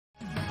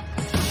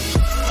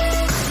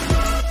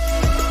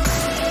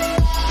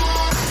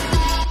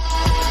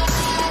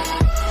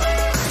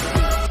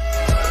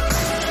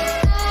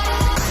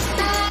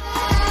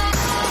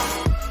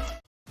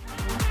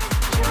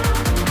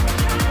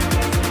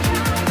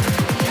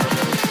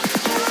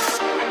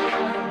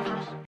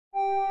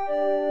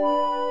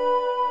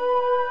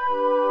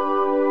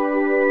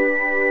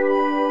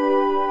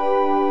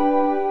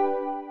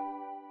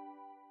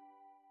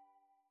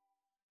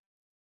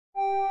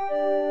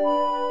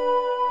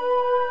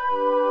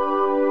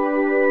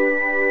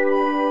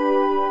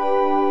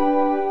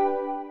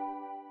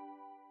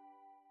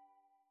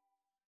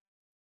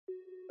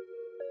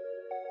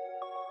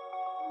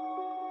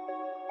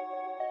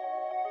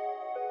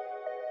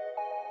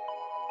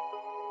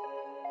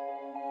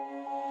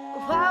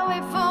Why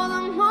wait for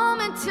the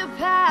moment to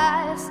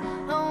pass?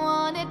 I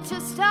want it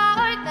to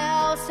start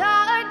now,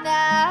 start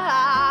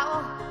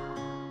now.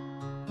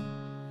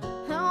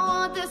 I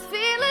want this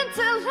feeling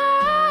to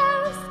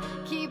last.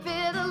 Keep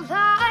it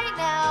alive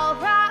now,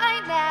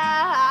 right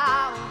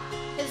now.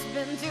 It's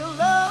been too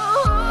long.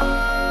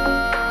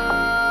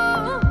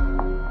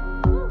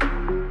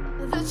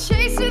 The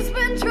chase has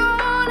been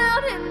drawn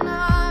out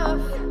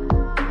enough.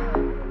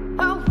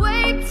 I'll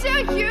wait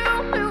till you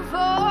move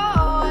on.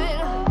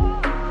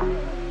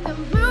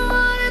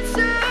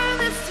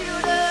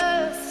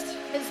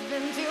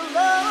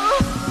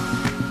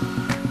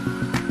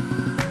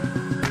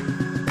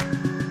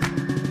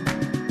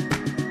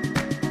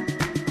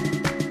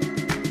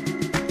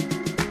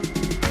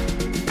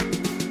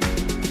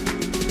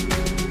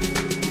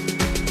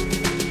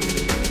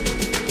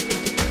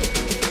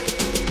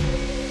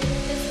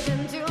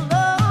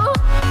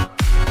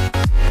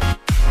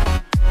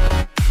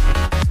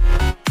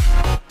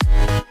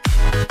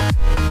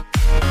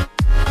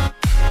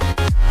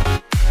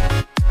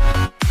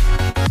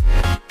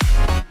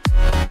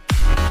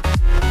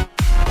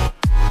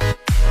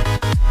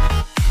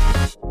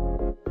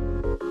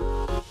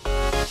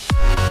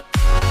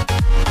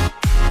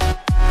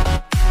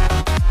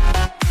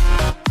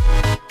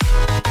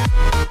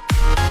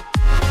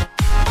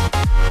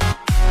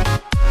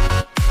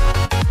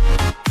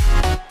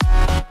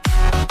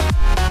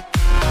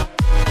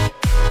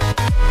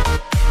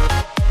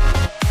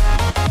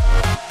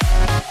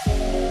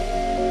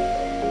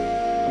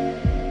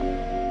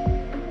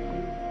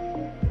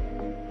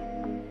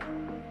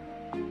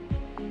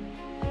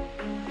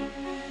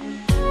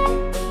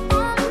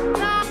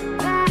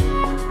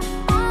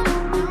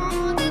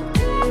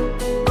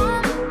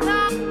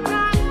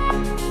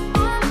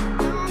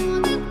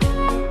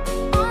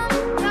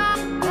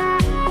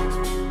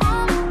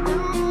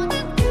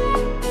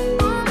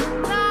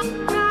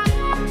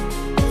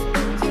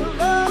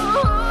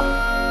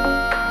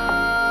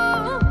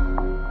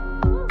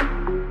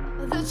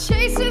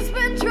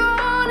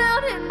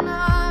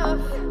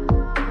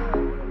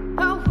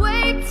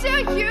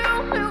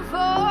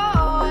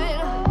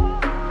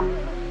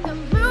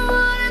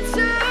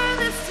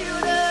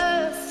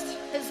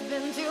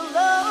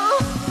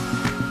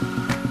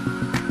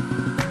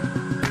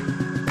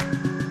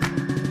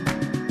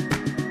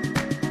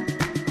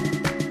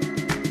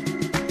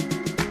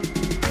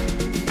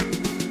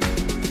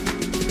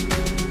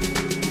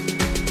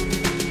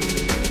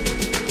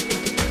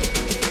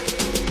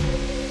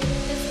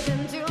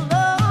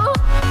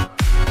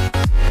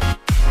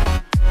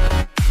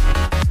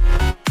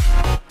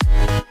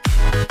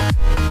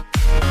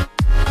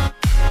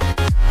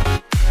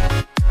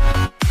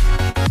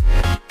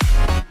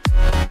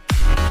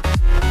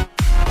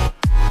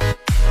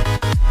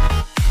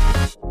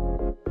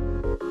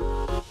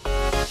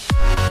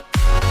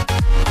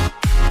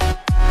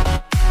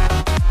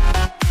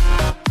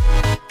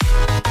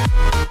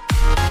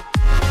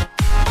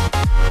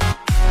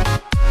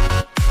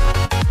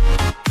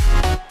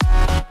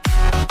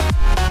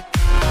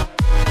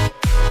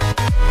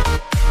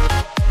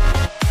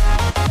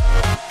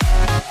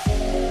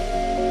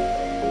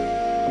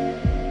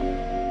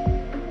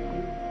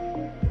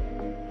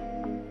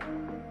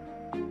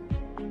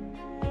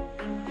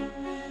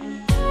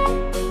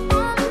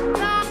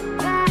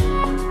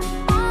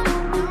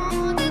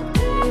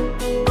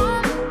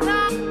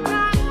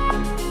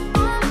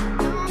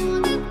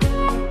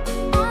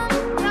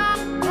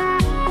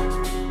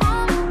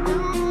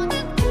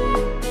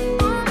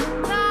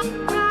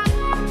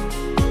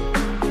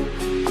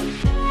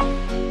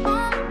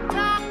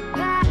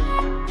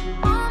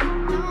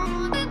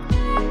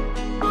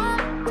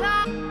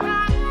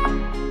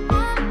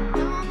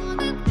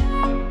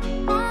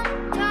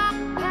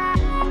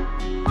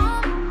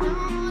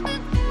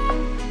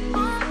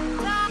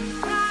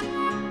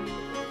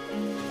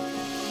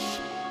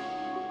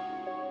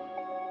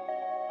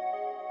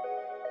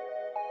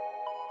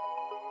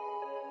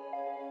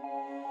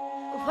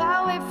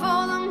 Why wait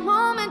for the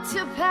moment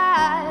to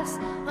pass?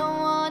 I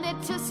want it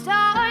to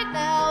start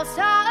now,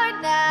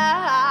 start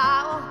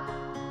now.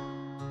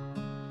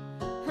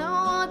 I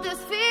want this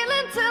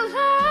feeling to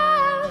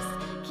last.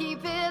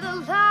 Keep it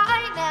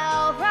alive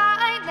now,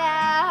 right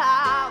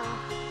now.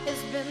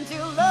 It's been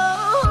too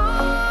long.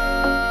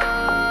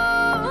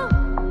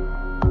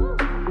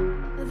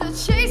 The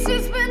chase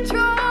has been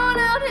drawn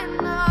out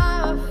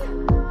enough.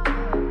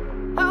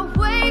 I'll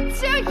wait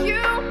till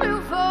you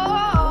move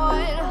on.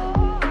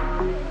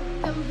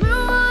 And we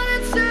wanna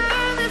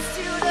turn this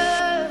to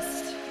dust.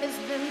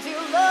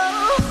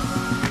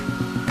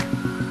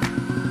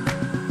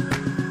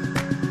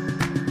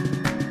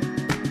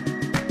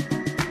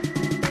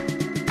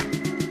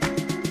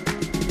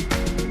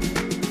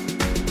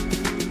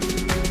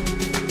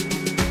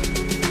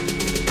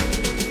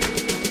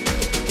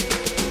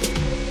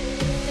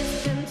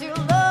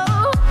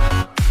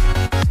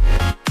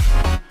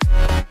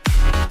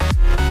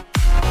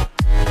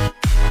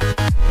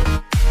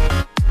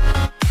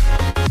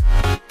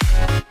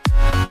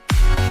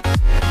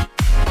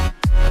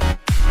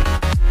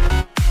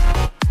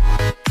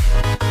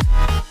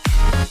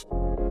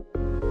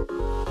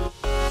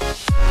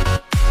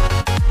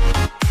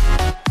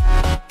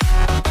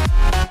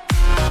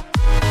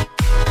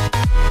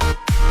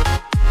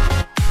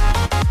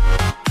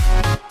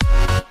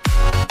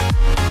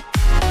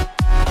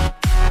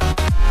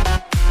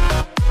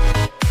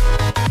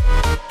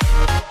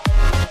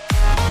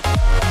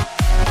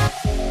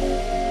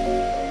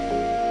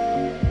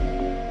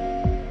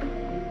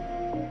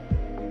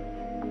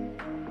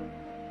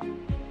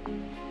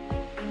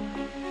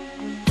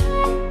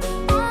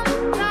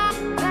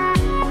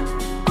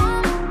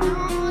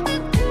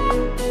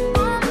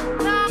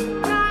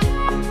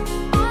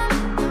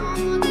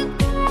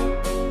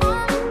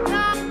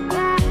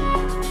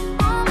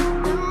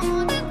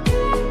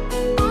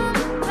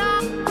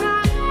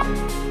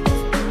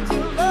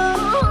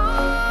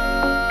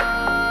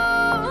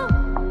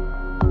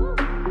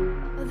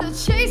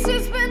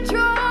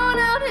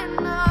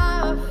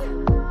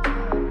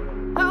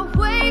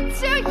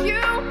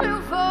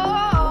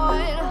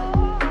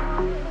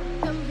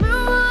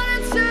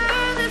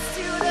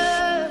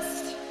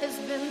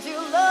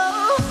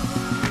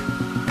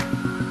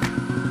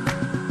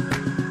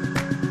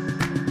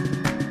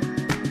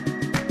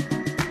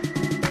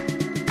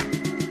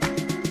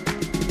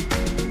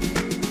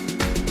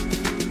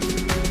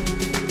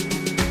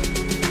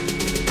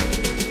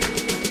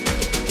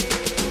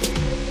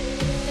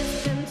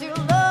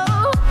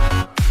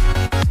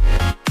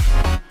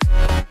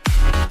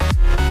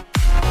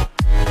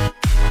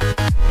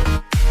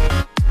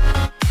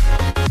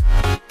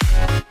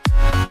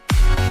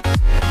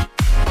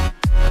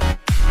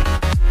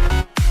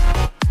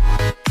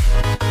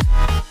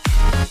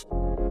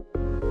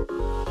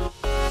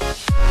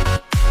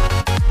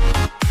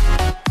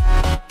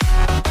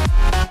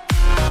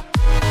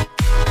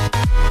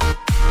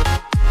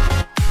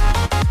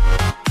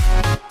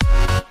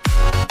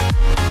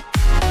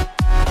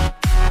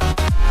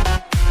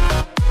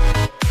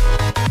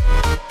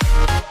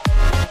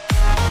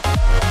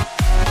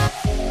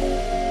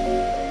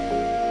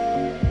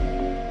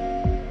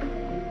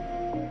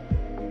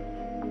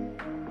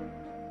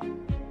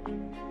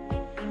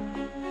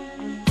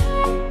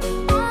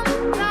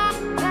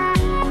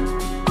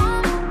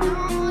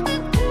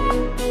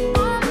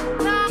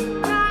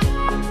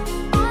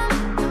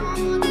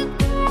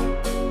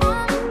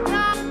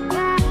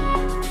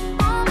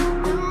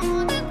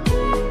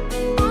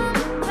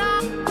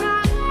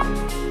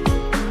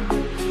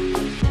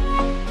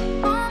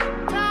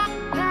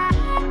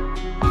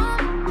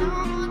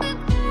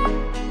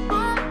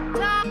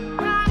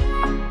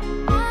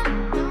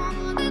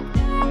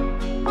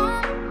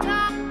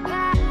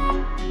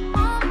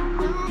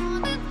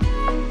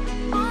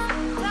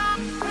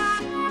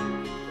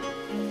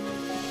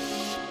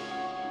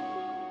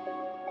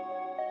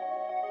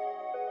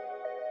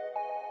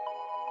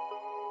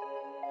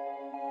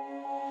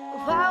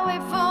 Why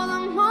wait for the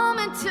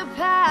moment to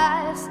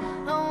pass?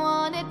 I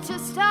want it to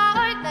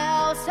start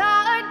now,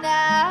 start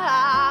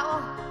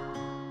now.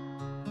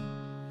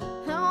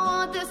 I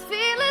want this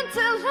feeling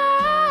to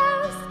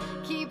last.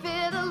 Keep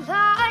it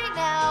alive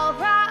now,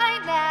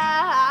 right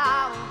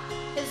now.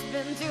 It's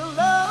been too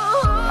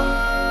long.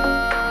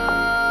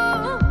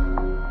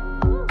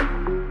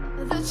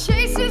 The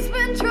chase has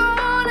been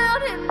drawn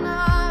out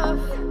enough.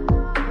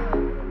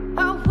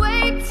 I'll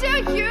wait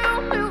till you